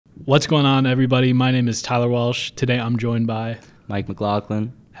What's going on, everybody? My name is Tyler Walsh. Today I'm joined by Mike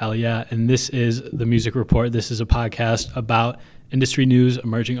McLaughlin. Hell yeah. And this is the Music Report. This is a podcast about industry news,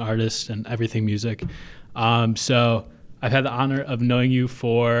 emerging artists, and everything music. So I've had the honor of knowing you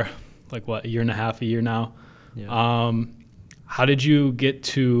for a year and a half, a year now. Yeah. How did you get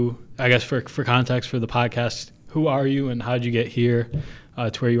to, I guess for context for the podcast, who are you and how did you get here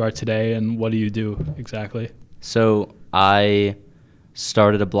to where you are today, and what do you do exactly? So I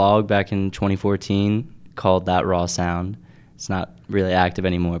started a blog back in 2014 called That Raw Sound. It's not really active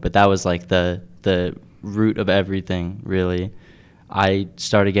anymore, but that was like the root of everything, really. I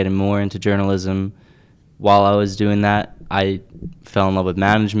started getting more into journalism. While I was doing that, I fell in love with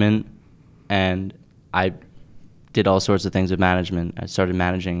management, and I did all sorts of things with management. I started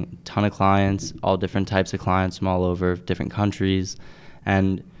managing a ton of clients, all different types of clients from all over different countries,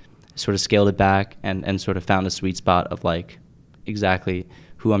 and sort of scaled it back and sort of found a sweet spot of like exactly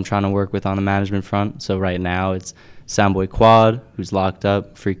who I'm trying to work with on the management front. So right now it's Soundboy Quad, who's locked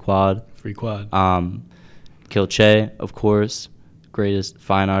up, Free Quad. Kilche, of course, greatest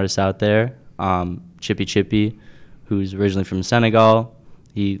fine artist out there. Chippy Chippy, who's originally from Senegal.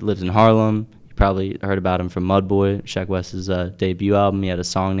 He lives in Harlem. You probably heard about him from Mudboy, Shaq West's debut album. He had a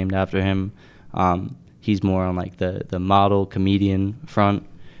song named after him. He's more on like the model comedian front.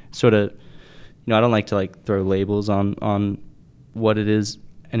 Sort of, I don't like to like throw labels on what it is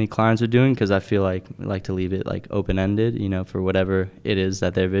any clients are doing, because I feel like we like to leave it like open-ended, for whatever it is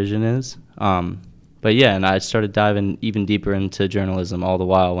that their vision is. But yeah, and I started diving even deeper into journalism all the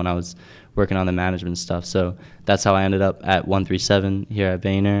while when I was working on the management stuff. So that's how I ended up at 137 here at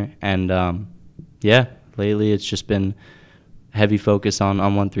Vayner. And yeah, lately it's just been heavy focus on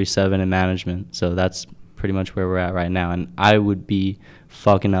 137 and management. So that's pretty much where we're at right now. And I would be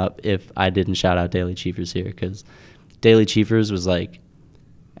fucking up if I didn't shout out Daily Chiefers here, because Daily Chiefers was like,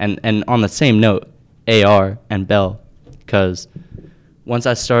 and on the same note, AR and Bell, because once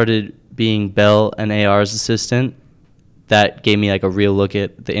I started being Bell and AR's assistant, that gave me like a real look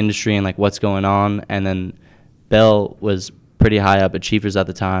at the industry and like what's going on. And then Bell was pretty high up at Chiefers at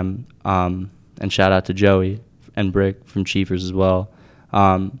the time, and shout out to Joey and Brick from Chiefers as well.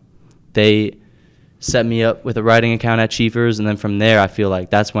 They set me up with a writing account at Chiefers, and then from there I feel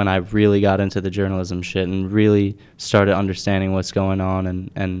like that's when I really got into the journalism shit and really started understanding what's going on,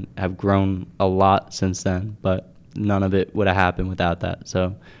 and have grown a lot since then. But none of it would have happened without that.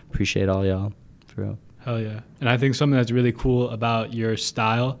 So appreciate all y'all, for real. Hell yeah. And I think something that's really cool about your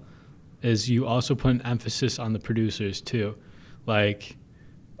style is you also put an emphasis on the producers too. Like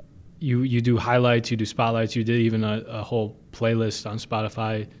you do highlights, you do spotlights, you did even a whole playlist on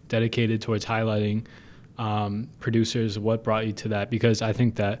Spotify dedicated towards highlighting producers. What brought you to that? Because I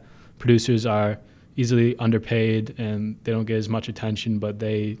think that producers are easily underpaid and they don't get as much attention, but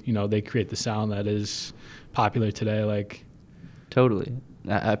they create the sound that is popular today. Like, totally.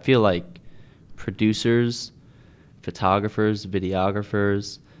 I feel like producers, photographers,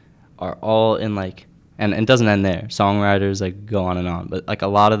 videographers are all in like, and it doesn't end there. Songwriters, like, go on and on. But like a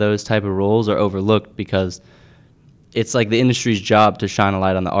lot of those type of roles are overlooked because it's like the industry's job to shine a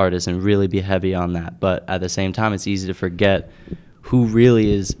light on the artist and really be heavy on that. But at the same time, it's easy to forget who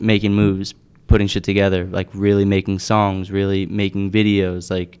really is making moves, putting shit together, like really making songs, really making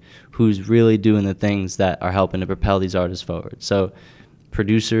videos, like who's really doing the things that are helping to propel these artists forward. So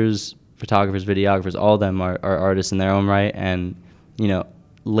producers, photographers, videographers, all of them are artists in their own right. And,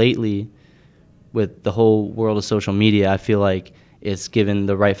 lately with the whole world of social media, I feel like it's given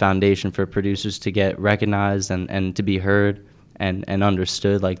the right foundation for producers to get recognized and to be heard and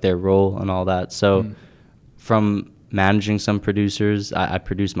understood, like their role and all that. So from managing some producers, I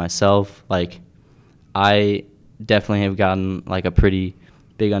produce myself. Like, I definitely have gotten like a pretty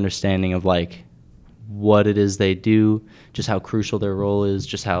big understanding of like what it is they do, just how crucial their role is,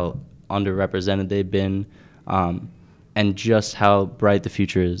 just how underrepresented they've been, and just how bright the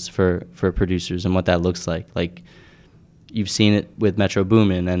future is for producers and what that looks like. Like, you've seen it with Metro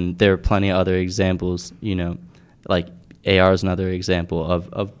Boomin, and there are plenty of other examples, like AR is another example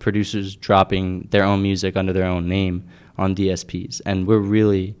of producers dropping their own music under their own name on DSPs. And we're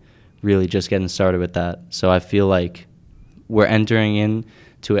really, really just getting started with that. So I feel like we're entering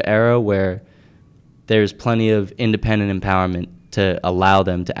into an era where there's plenty of independent empowerment to allow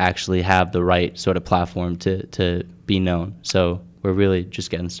them to actually have the right sort of platform to be known. So we're really just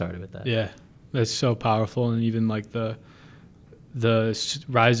getting started with that. Yeah, that's so powerful. And even like the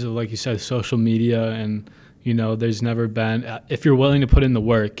rise of, like you said, social media, and there's never been, if you're willing to put in the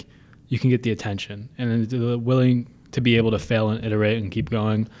work, you can get the attention, and willing to be able to fail and iterate and keep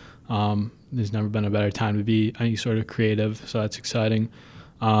going. There's never been a better time to be any sort of creative, so that's exciting.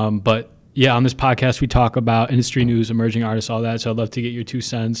 But yeah, on this podcast, we talk about industry news, emerging artists, all that. So I'd love to get your 2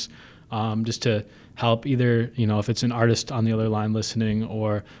 cents, just to help either, if it's an artist on the other line listening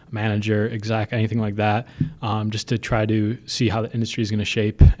or a manager, exec, anything like that, just to try to see how the industry is going to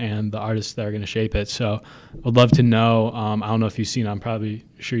shape and the artists that are going to shape it. So I'd love to know, I don't know if you've seen, I'm probably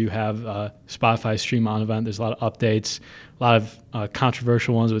sure you have, Spotify Stream On event. There's a lot of updates, a lot of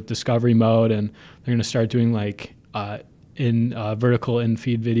controversial ones with discovery mode, and they're going to start doing like vertical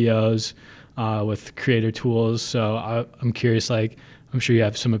in-feed videos with creator tools. So I'm curious, like, I'm sure you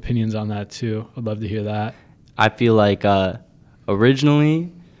have some opinions on that too. I'd love to hear that. I feel like originally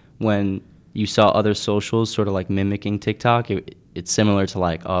when you saw other socials sort of like mimicking TikTok, it's similar to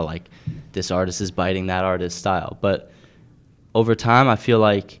like, oh, like this artist is biting that artist's style. But over time, I feel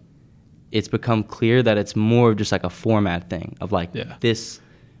like it's become clear that it's more of just like a format thing of like this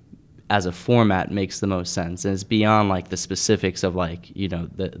as a format makes the most sense. And it's beyond like the specifics of like,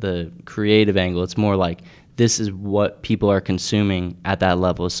 the creative angle. It's more like this is what people are consuming at that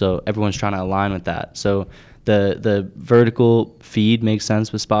level. So everyone's trying to align with that. So the vertical feed makes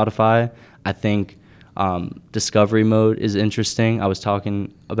sense with Spotify. I think discovery mode is interesting. I was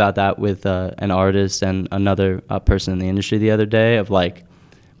talking about that with an artist and another person in the industry the other day of like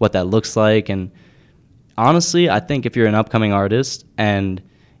what that looks like. And honestly, I think if you're an upcoming artist and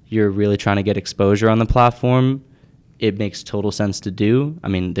you're really trying to get exposure on the platform, it makes total sense to do. I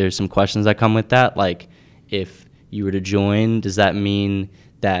mean, there's some questions that come with that. Like, if you were to join, does that mean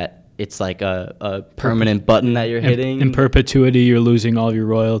that it's like a permanent button that you're hitting? In perpetuity, you're losing all of your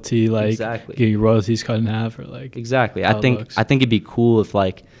royalty, like exactly. Getting your royalties cut in half, or like exactly. I think it'd be cool if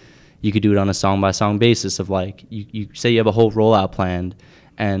like you could do it on a song by song basis of like you say you have a whole rollout planned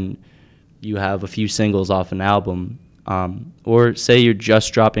and you have a few singles off an album, or say you're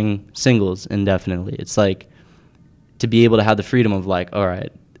just dropping singles indefinitely. It's like to be able to have the freedom of like, all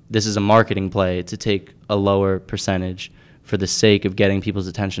right, this is a marketing play to take a lower percentage for the sake of getting people's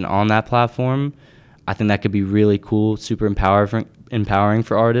attention on that platform. I think that could be really cool, super empowering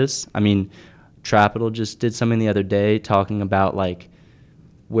for artists. I mean, Trapital just did something the other day talking about like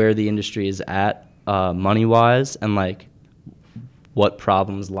where the industry is at money-wise and like what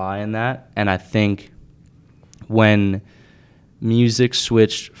problems lie in that. And I think when music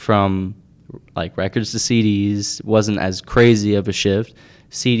switched from like records to CDs wasn't as crazy of a shift.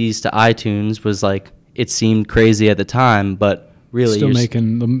 CDs to iTunes was like, it seemed crazy at the time, but really still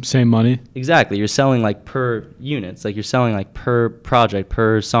making the same money. Exactly. You're selling like per units, like you're selling like per project,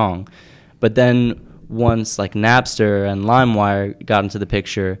 per song. But then once like Napster and LimeWire got into the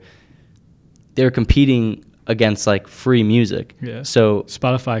picture, they were competing against like free music. Yeah. So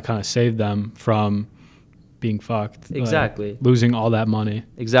Spotify kind of saved them from being fucked. Exactly. Like, losing all that money.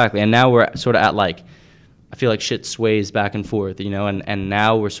 Exactly. And now we're sort of at like, I feel like shit sways back and forth, and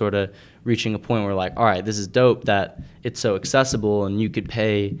now we're sort of reaching a point where like, all right, this is dope that it's so accessible and you could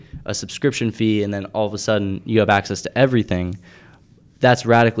pay a subscription fee and then all of a sudden you have access to everything. That's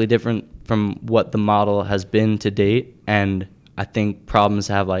radically different from what the model has been to date. And I think problems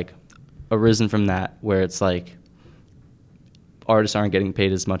have like arisen from that, where it's like artists aren't getting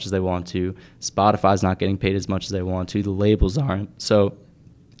paid as much as they want to. Spotify's not getting paid as much as they want to. The labels aren't. So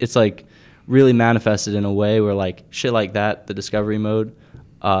it's like really manifested in a way where like shit like that, the discovery mode,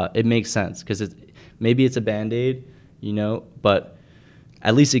 it makes sense because maybe it's a Band-Aid, but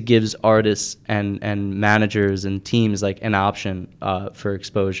at least it gives artists and managers and teams like an option for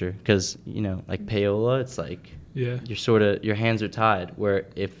exposure. Because like payola, it's like your hands are tied. Where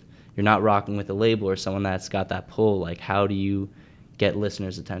if you're not rocking with a label or someone that's got that pull, like how do you get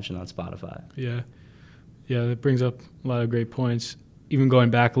listeners' attention on Spotify? Yeah, that brings up a lot of great points. Even going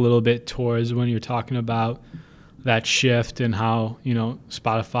back a little bit towards when you're talking about that shift and how,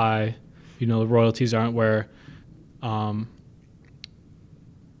 Spotify, the royalties aren't where, where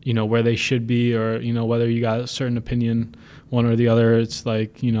they should be, or, whether you got a certain opinion, one or the other, it's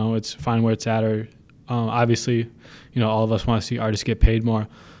like, it's fine where it's at, or obviously, all of us want to see artists get paid more.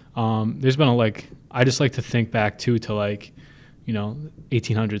 There's been I just like to think back too to like,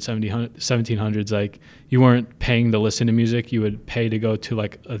 1800s, 1700s, like you weren't paying to listen to music, you would pay to go to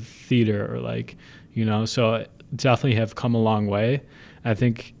like a theater or like, so definitely have come a long way. I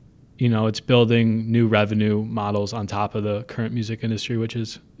think, it's building new revenue models on top of the current music industry, which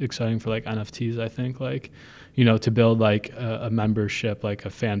is exciting for like NFTs, I think, like, to build like a membership, like a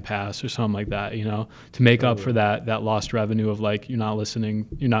fan pass or something like that, to make up for that lost revenue of like you're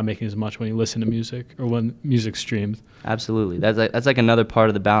not making as much when you listen to music or when music's streamed. Absolutely. That's like another part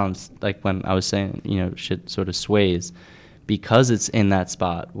of the balance, like when I was saying, shit sort of sways because it's in that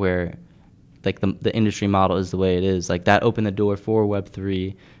spot where like the industry model is the way it is. Like that opened the door for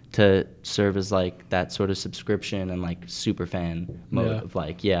Web3 to serve as like that sort of subscription and like super fan mode of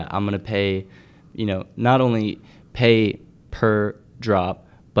like, yeah, I'm gonna pay, you know, not only pay per drop,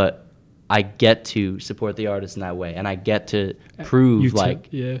 but I get to support the artist in that way, and I get to prove like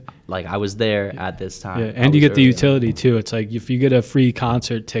I was there at this time. Yeah, and you get the utility too. It's like if you get a free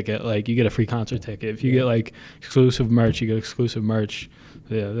concert ticket, like you get a free concert ticket. If you get like exclusive merch, you get exclusive merch.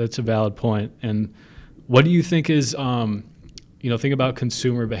 Yeah, that's a valid point. And what do you think is, you know, think about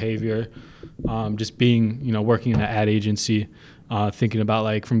consumer behavior, just being, you know, working in an ad agency, thinking about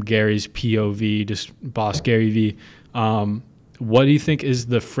like from Gary's POV, just boss Gary V. What do you think is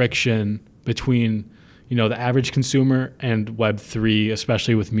the friction between, you know, the average consumer and Web3,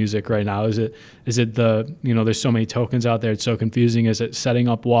 especially with music right now? Is it the, you know, there's so many tokens out there, it's so confusing. Is it setting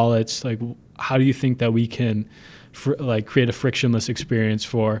up wallets? Like, how do you think that we can like create a frictionless experience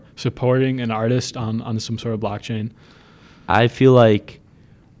for supporting an artist on some sort of blockchain? I feel like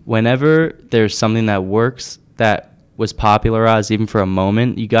whenever there's something that works, that was popularized even for a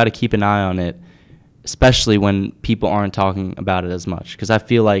moment, you got to keep an eye on it, especially when people aren't talking about it as much. Because I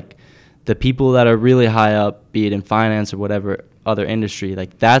feel like the people that are really high up, be it in finance or whatever other industry,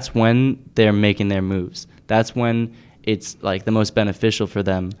 like that's when they're making their moves. That's when it's like the most beneficial for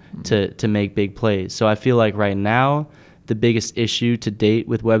them to make big plays. So I feel like right now, the biggest issue to date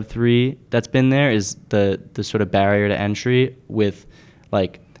with Web3 that's been there is the sort of barrier to entry with,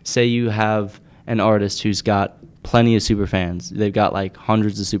 like, say you have an artist who's got plenty of super fans. They've got like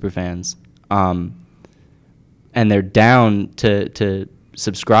hundreds of super fans. And they're down to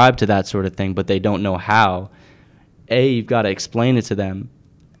subscribe to that sort of thing, but they don't know how. You've got to explain it to them.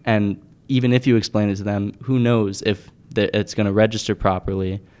 And even if you explain it to them, who knows if it's going to register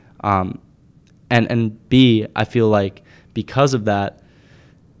properly. And B, I feel like because of that,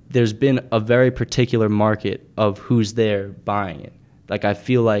 there's been a very particular market of who's there buying it. Like I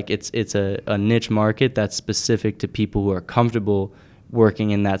feel like it's a niche market that's specific to people who are comfortable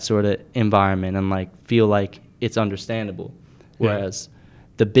working in that sort of environment and like feel like it's understandable. Whereas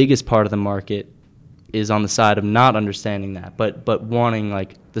the biggest part of the market is on the side of not understanding that, but wanting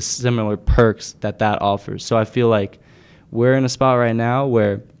like the similar perks that offers. So I feel like we're in a spot right now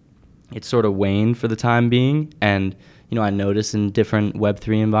where it's sort of waned for the time being. And, you know, I notice in different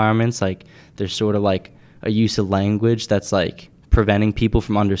Web3 environments, like there's sort of like a use of language that's like preventing people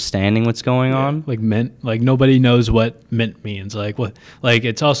from understanding what's going on. Like mint, like nobody knows what mint means. Like what, like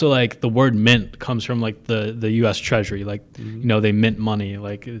it's also like the word mint comes from like the US Treasury, like, you know, they mint money,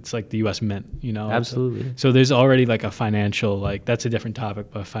 like it's like the US Mint, you know. Absolutely. So there's already like a financial, like that's a different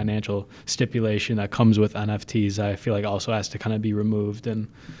topic, but financial stipulation that comes with NFTs, I feel like also has to kind of be removed. And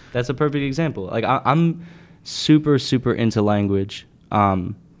that's a perfect example. Like I'm super into language,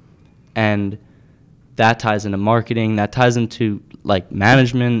 and that ties into marketing, that ties into like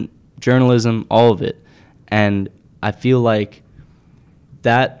management, journalism, all of it. And I feel like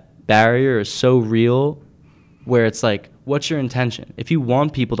that barrier is so real, where it's like, what's your intention? If you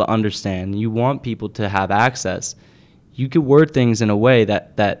want people to understand, you want people to have access, you could word things in a way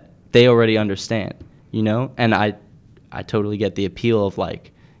that they already understand, you know? And I totally get the appeal of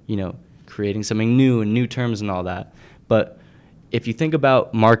like, you know, creating something new and new terms and all that. But if you think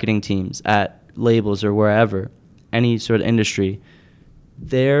about marketing teams at labels or wherever, any sort of industry,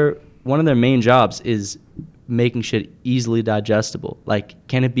 one of their main jobs is making shit easily digestible. Like,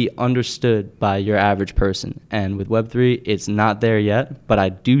 can it be understood by your average person? And with Web3, it's not there yet, but I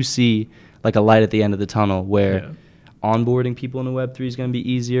do see like a light at the end of the tunnel where onboarding people into Web3 is going to be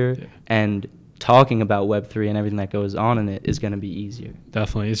easier, and talking about Web3 and everything that goes on in it is going to be easier.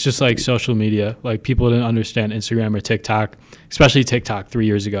 Definitely. It's just like social media. Like people didn't understand Instagram or TikTok, especially TikTok 3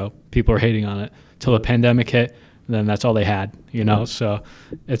 years ago. People were hating on it till the pandemic hit. And then that's all they had, you know? So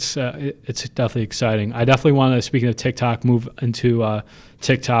it's definitely exciting. I definitely want to, speaking of TikTok, move into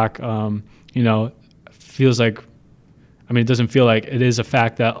TikTok. You know, feels like, I mean, it doesn't feel like, it is a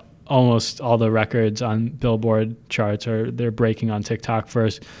fact that almost all the records on Billboard charts they're breaking on TikTok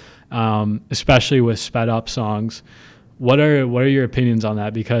first. Especially with sped up songs. What are your opinions on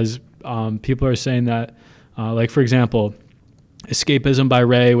that? Because people are saying that, like for example, Escapism by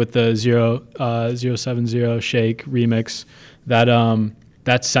Ray with the 070 Shake remix,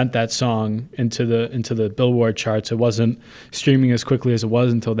 that sent that song into the Billboard charts. It wasn't streaming as quickly as it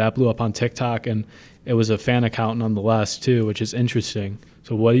was until that blew up on TikTok, and it was a fan account nonetheless too, which is interesting.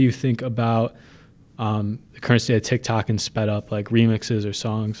 So what do you think about the current state of TikTok and sped up like remixes or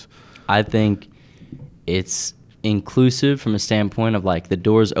songs? I think it's inclusive from a standpoint of like the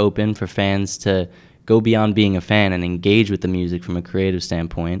doors open for fans to go beyond being a fan and engage with the music from a creative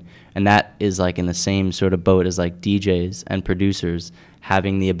standpoint. And that is like in the same sort of boat as like DJs and producers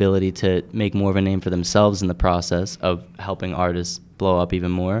having the ability to make more of a name for themselves in the process of helping artists blow up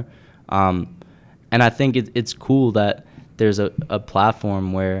even more. And I think it's cool that there's a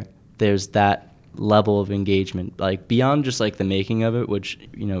platform where there's that level of engagement, like beyond just like the making of it, which,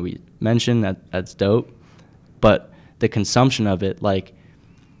 you know, we mentioned that's dope, but the consumption of it, like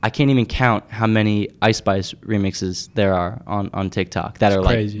I can't even count how many Ice Spice remixes there are on TikTok that are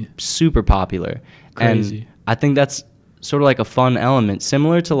crazy. Like super popular. Crazy. And I think that's sort of like a fun element,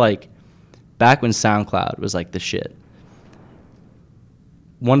 similar to like back when SoundCloud was like the shit.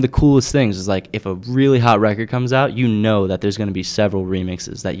 One of the coolest things is like if a really hot record comes out, you know that there's going to be several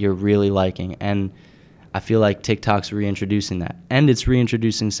remixes that you're really liking. And I feel like TikTok's reintroducing that. And it's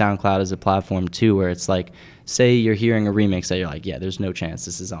reintroducing SoundCloud as a platform too, where it's like, say you're hearing a remix that you're like, yeah, there's no chance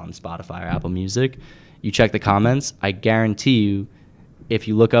this is on Spotify or Apple Music. You check the comments. I guarantee you, if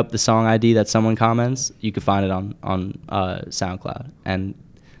you look up the song ID that someone comments, you can find it on SoundCloud. And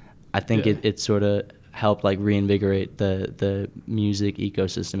I think it sort of helped like reinvigorate the music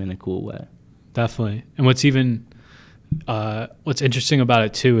ecosystem in a cool way. Definitely. And what's interesting about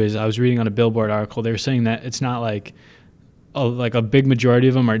it too is I was reading on a Billboard article, they were saying that it's not like a big majority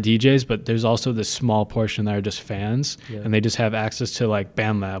of them are DJs, but there's also this small portion that are just fans, and they just have access to like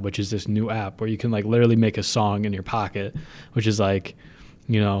BandLab, which is this new app where you can like literally make a song in your pocket, which is like,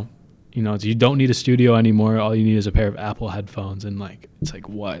 you don't need a studio anymore. All you need is a pair of Apple headphones, and like it's like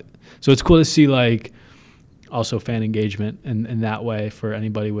what? So it's cool to see like also fan engagement in that way for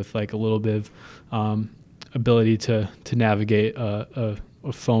anybody with like a little bit of ability to navigate a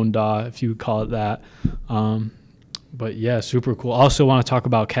phone DAW, if you would call it that. But yeah, super cool. Also want to talk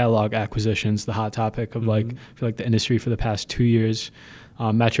about catalog acquisitions, the hot topic of like, I feel like the industry for the past 2 years.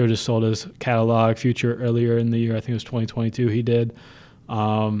 Metro just sold his catalog. Future earlier in the year, I think it was 2022, he did.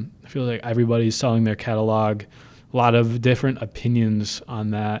 I feel like everybody's selling their catalog. A lot of different opinions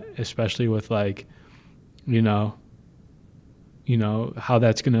on that, especially with like, how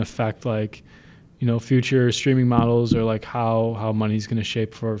that's going to affect like, future streaming models, or like how money's going to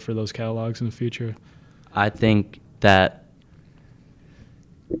shape for those catalogs in the future. I think that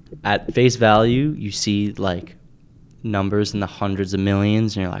at face value, you see like numbers in the hundreds of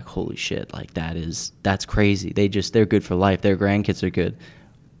millions, and you're like, holy shit, like that's crazy. They're good for life. Their grandkids are good.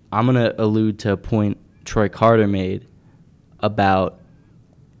 I'm going to allude to a point Troy Carter made about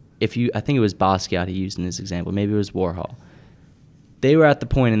I think it was Basquiat he used in this example, maybe it was Warhol. They were at the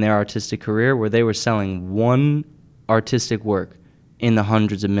point in their artistic career where they were selling one artistic work in the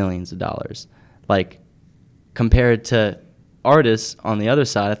hundreds of millions of dollars. Like, compared to artists on the other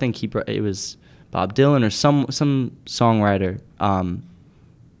side, I think it was Bob Dylan or some songwriter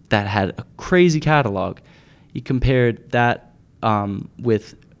that had a crazy catalog. He compared that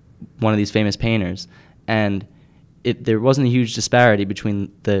with one of these famous painters, and there wasn't a huge disparity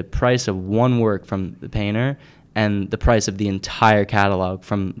between the price of one work from the painter and the price of the entire catalog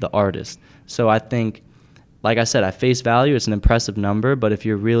from the artist. So I think, like I said, at face value, it's an impressive number, but if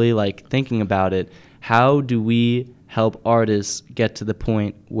you're really like thinking about it, how do we help artists get to the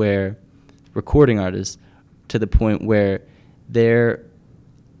point where, recording artists, to the point where their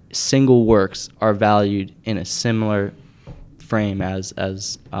single works are valued in a similar frame as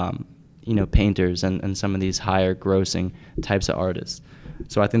painters and some of these higher grossing types of artists.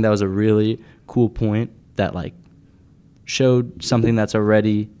 So I think that was a really cool point that like showed something that's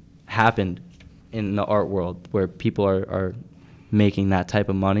already happened in the art world, where people are making that type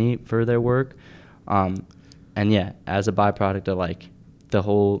of money for their work. And yeah, as a byproduct of like the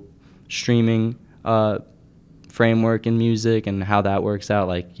whole streaming framework in music and how that works out,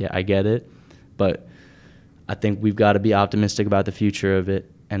 like, yeah, I get it. But I think we've got to be optimistic about the future of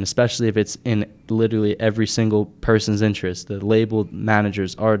it, and especially if it's in literally every single person's interest, the label,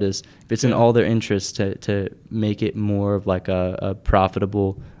 managers, artists, if it's in all their interests to make it more of like a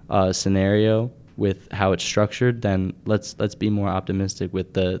profitable scenario with how it's structured, then let's be more optimistic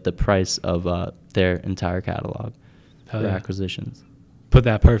with the price of their entire catalog for acquisitions. Put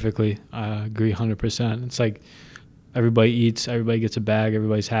that perfectly. I agree 100%. It's like everybody eats, everybody gets a bag,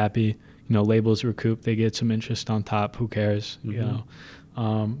 everybody's happy. Labels recoup, they get some interest on top. Who cares?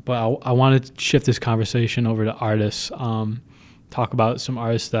 But I want to shift this conversation over to artists. Talk about some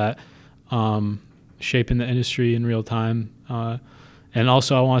artists that shaping the industry in real time. And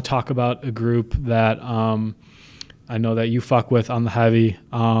also I want to talk about a group that I know that you fuck with on the heavy.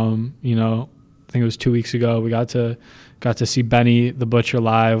 I think it was 2 weeks ago. We got to see Benny the Butcher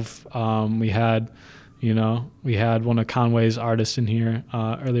live. We had, You know, we had one of Conway's artists in here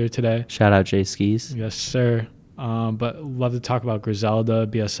earlier today. Shout out Jay Skis. Yes, sir. But love to talk about Griselda,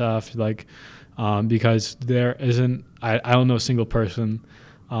 BSF, like, because there isn't, I don't know a single person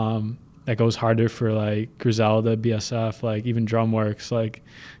that goes harder for like Griselda, BSF, like even Drumworks, like,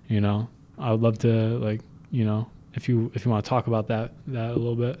 you know, I would love to, like, you know, if you want to talk about that a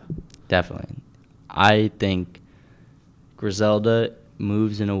little bit. Definitely. I think Griselda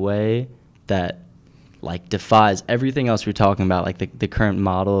moves in a way that like defies everything else we're talking about, like the current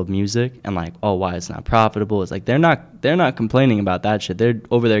model of music, and like, oh, why it's not profitable. It's like they're not complaining about that shit. They're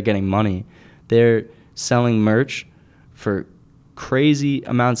over there getting money. They're selling merch for crazy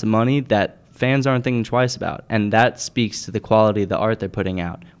amounts of money that fans aren't thinking twice about, and that speaks to the quality of the art they're putting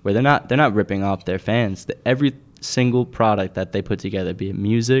out, where they're not ripping off their fans. Every single product that they put together, be it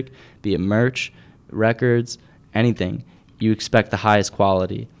music, be it merch, records, anything, you expect the highest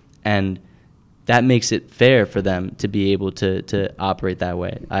quality, and that makes it fair for them to be able to operate that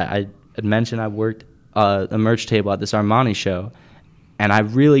way. I had mentioned I worked a merch table at this Armani show, and I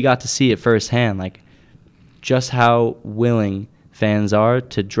really got to see it firsthand, like just how willing fans are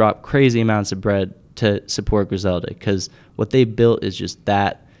to drop crazy amounts of bread to support Griselda, because what they built is just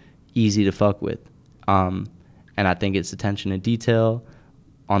that easy to fuck with. And I think it's attention to detail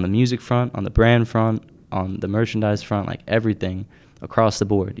on the music front, on the brand front, on the merchandise front, like everything across the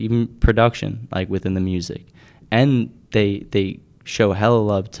board, even production, like within the music. And they show hella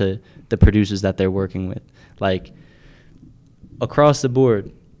love to the producers that they're working with. Like across the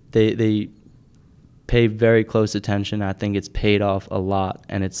board, they pay very close attention. I think it's paid off a lot,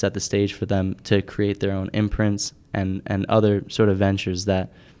 and it's set the stage for them to create their own imprints and other sort of ventures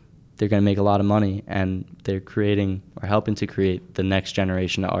that they're going to make a lot of money, and they're creating or helping to create the next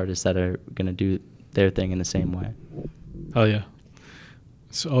generation of artists that are going to do their thing in the same way. Oh yeah.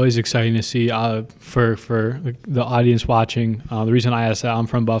 It's always exciting to see for the audience watching. The reason I asked that, I'm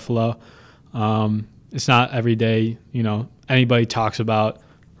from Buffalo. It's not every day, you know, anybody talks about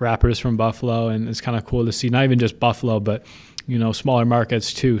rappers from Buffalo, and it's kind of cool to see not even just Buffalo, but, you know, smaller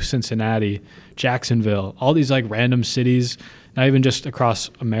markets too, Cincinnati, Jacksonville, all these like random cities, not even just across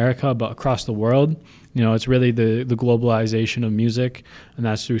America, but across the world. You know, it's really the globalization of music, and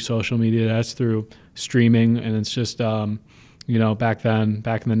that's through social media, that's through streaming, and it's just, you know, back in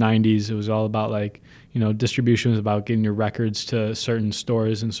the 90s, it was all about like, you know, distribution was about getting your records to certain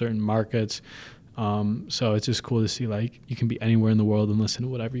stores in certain markets. So it's just cool to see like you can be anywhere in the world and listen to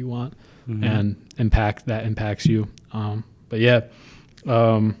whatever you want, mm-hmm. and impacts you. But yeah,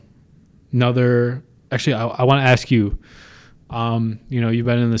 actually I want to ask you, you know, you've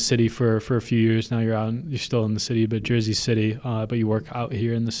been in the city for a few years now. You're still in the city, but Jersey City, but you work out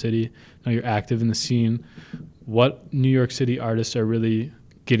here in the city. Now you're active in the scene. What New York City artists are really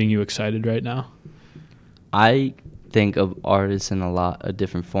getting you excited right now? I think of artists in a lot of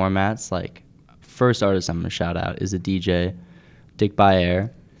different formats. Like, first artist I'm going to shout out is a DJ, Dick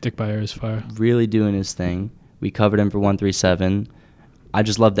Bayer. Dick Bayer is fire. Really doing his thing. We covered him for 137. I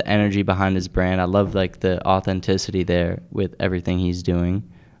just love the energy behind his brand. I love like the authenticity there with everything he's doing.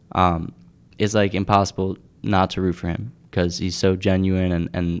 It's like impossible not to root for him because he's so genuine,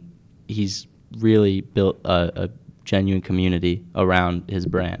 and he's really built a genuine community around his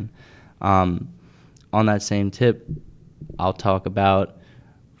brand. On that same tip, I'll talk about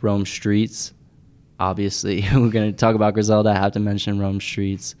Rome Streets. Obviously, we're going to talk about Griselda. I have to mention Rome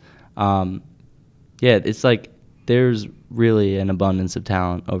Streets. Yeah, it's like there's really an abundance of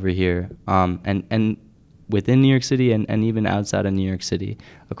talent over here. And within New York City and even outside of New York City,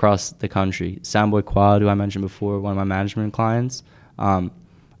 across the country. Soundboy Quad, who I mentioned before, one of my management clients,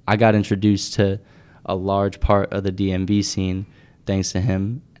 I got introduced to a large part of the DMV scene thanks to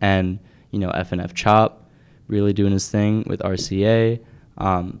him. And, you know, FNF Chop really doing his thing with RCA.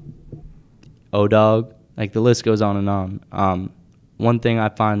 O-Dog, like the list goes on and on. One thing I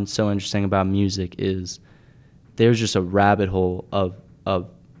find so interesting about music is there's just a rabbit hole of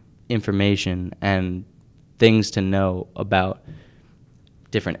information and things to know about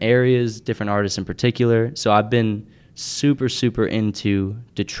different areas, different artists in particular. So I've been super, super into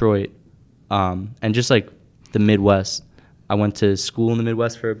Detroit, and just like the Midwest. I went to school in the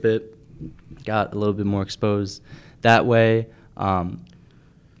Midwest for a bit, got a little bit more exposed that way.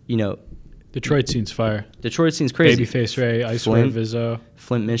 You know, Detroit scene's fire. Detroit scene's crazy. Babyface Ray, Ice Flint, Vizzo.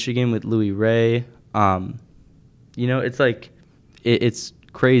 Flint, Michigan with Louis Ray. You know, it's like, it's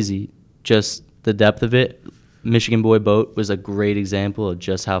crazy, just the depth of it. Michigan Boy Boat was a great example of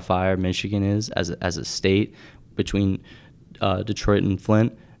just how fire Michigan is as a state between Detroit and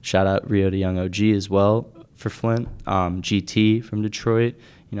Flint. Shout out Rio de Young OG as well for Flint. GT from Detroit.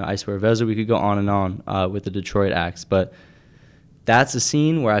 I Swear Vezza. We could go on and on with the Detroit acts, but that's a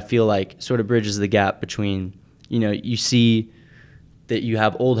scene where I feel like sort of bridges the gap between, you see that you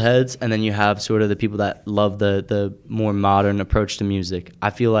have old heads and then you have sort of the people that love the more modern approach to music.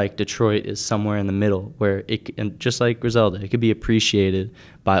 I feel like Detroit is somewhere in the middle where and just like Griselda, it could be appreciated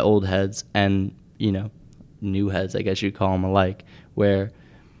by old heads and, new heads, I guess you'd call them alike, where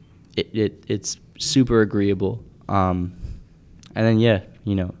it's super agreeable. And then,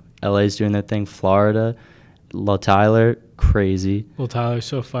 LA's doing their thing. Florida, Lil Tyler, crazy. Well, Tyler's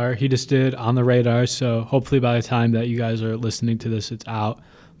so far. He just did On the Radar, so hopefully by the time that you guys are listening to this, it's out.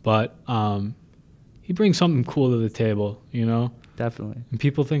 But he brings something cool to the table, Definitely. And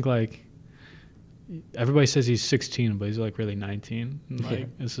people think, like, everybody says he's 16, but he's, like, really 19. And,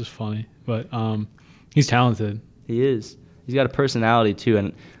 like, This is funny. But he's talented. He is. He's got a personality, too.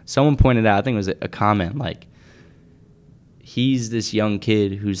 And someone pointed out, I think it was a comment, like, he's this young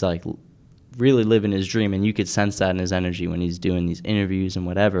kid who's, like, really living his dream, and you could sense that in his energy when he's doing these interviews and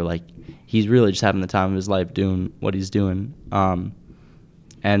whatever. Like, he's really just having the time of his life doing what he's doing.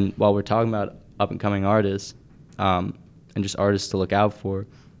 And while we're talking about up-and-coming artists and just artists to look out for,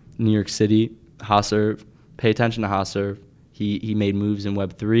 New York City, Hosserv, pay attention to Hosserv. He made moves in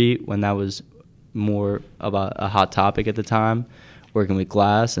Web3 when that was more about a hot topic at the time, working with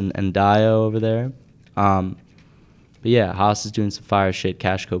Glass and Dio over there. But yeah, Haas is doing some fire shit.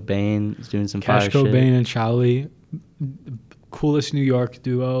 Cash Cobain is doing some fire shit. Cash Cobain and Charlie, coolest New York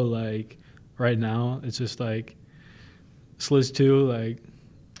duo. Like right now, it's just like Sliz 2. Like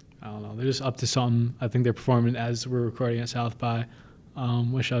I don't know, they're just up to something. I think they're performing as we're recording at South by.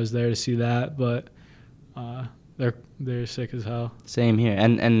 Wish I was there to see that, but they're sick as hell. Same here.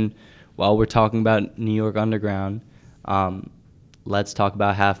 And while we're talking about New York Underground, let's talk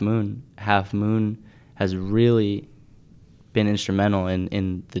about Half Moon. Half Moon has really been instrumental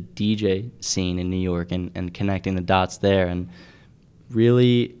in the DJ scene in New York and connecting the dots there and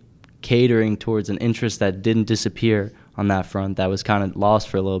really catering towards an interest that didn't disappear on that front, that was kind of lost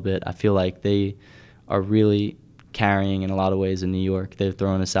for a little bit. I feel like they are really carrying in a lot of ways in New York. They've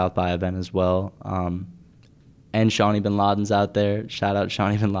thrown a South by event as well. And Shawnee Bin Laden's out there. Shout out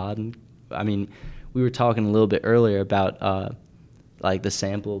Shawnee Bin Laden. I mean, we were talking a little bit earlier about like the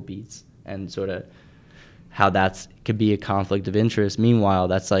sample beats and sort of how that could be a conflict of interest. Meanwhile,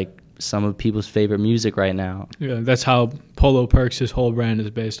 that's like some of people's favorite music right now. Yeah, that's how Polo Perks' whole brand is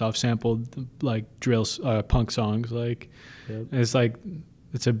based off sampled like drill punk songs. Like, Yep. it's like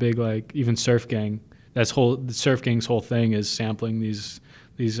it's a big like even Surf Gang. The Surf Gang's whole thing is sampling these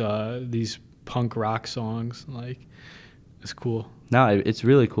punk rock songs. Like, it's cool. No, it's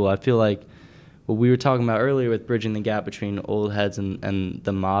really cool. I feel like what we were talking about earlier with bridging the gap between old heads and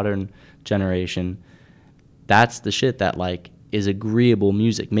the modern generation. That's the shit that like is agreeable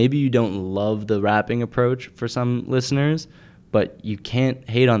music. Maybe you don't love the rapping approach for some listeners, but you can't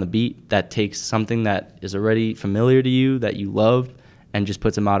hate on the beat that takes something that is already familiar to you, that you love, and just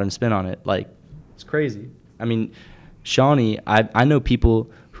puts a modern spin on it. Like, it's crazy. I mean, Shawnee, I know people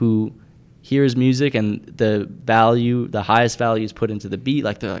who hear his music and the highest value is put into the beat.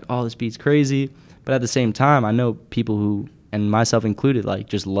 Like, they're like, oh, this beat's crazy. But at the same time, I know people who, and myself included, like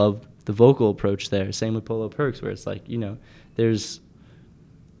just love the vocal approach there. Same with Polo Perks, where it's like, there's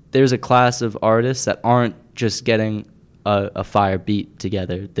a class of artists that aren't just getting a fire beat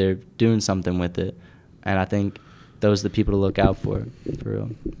together. They're doing something with it. And I think those are the people to look out for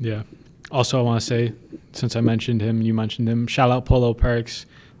real. Yeah. Also, I want to say, since I mentioned him, you mentioned him, shout out Polo Perks.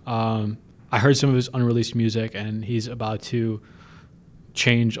 I heard some of his unreleased music, and he's about to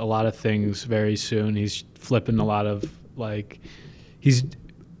change a lot of things very soon. He's flipping a lot of, like, he's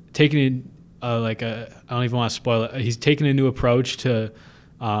taking I don't even want to spoil it. He's taking a new approach to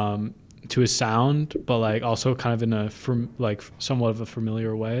his sound, but like also kind of in a somewhat of a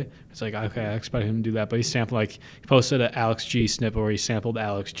familiar way. It's like, okay, I expect him to do that, but he's sampling, like, he posted an Alex G snippet where he sampled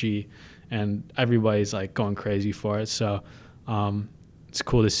Alex G, and everybody's like going crazy for it. So it's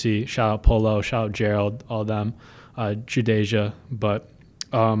cool to see. Shout out Polo, shout out Gerald, all of them, Judasia. But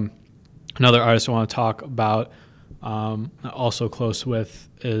another artist I want to talk about, also close with,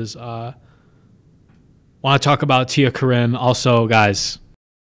 is want to talk about Tia Corinne. Also, guys,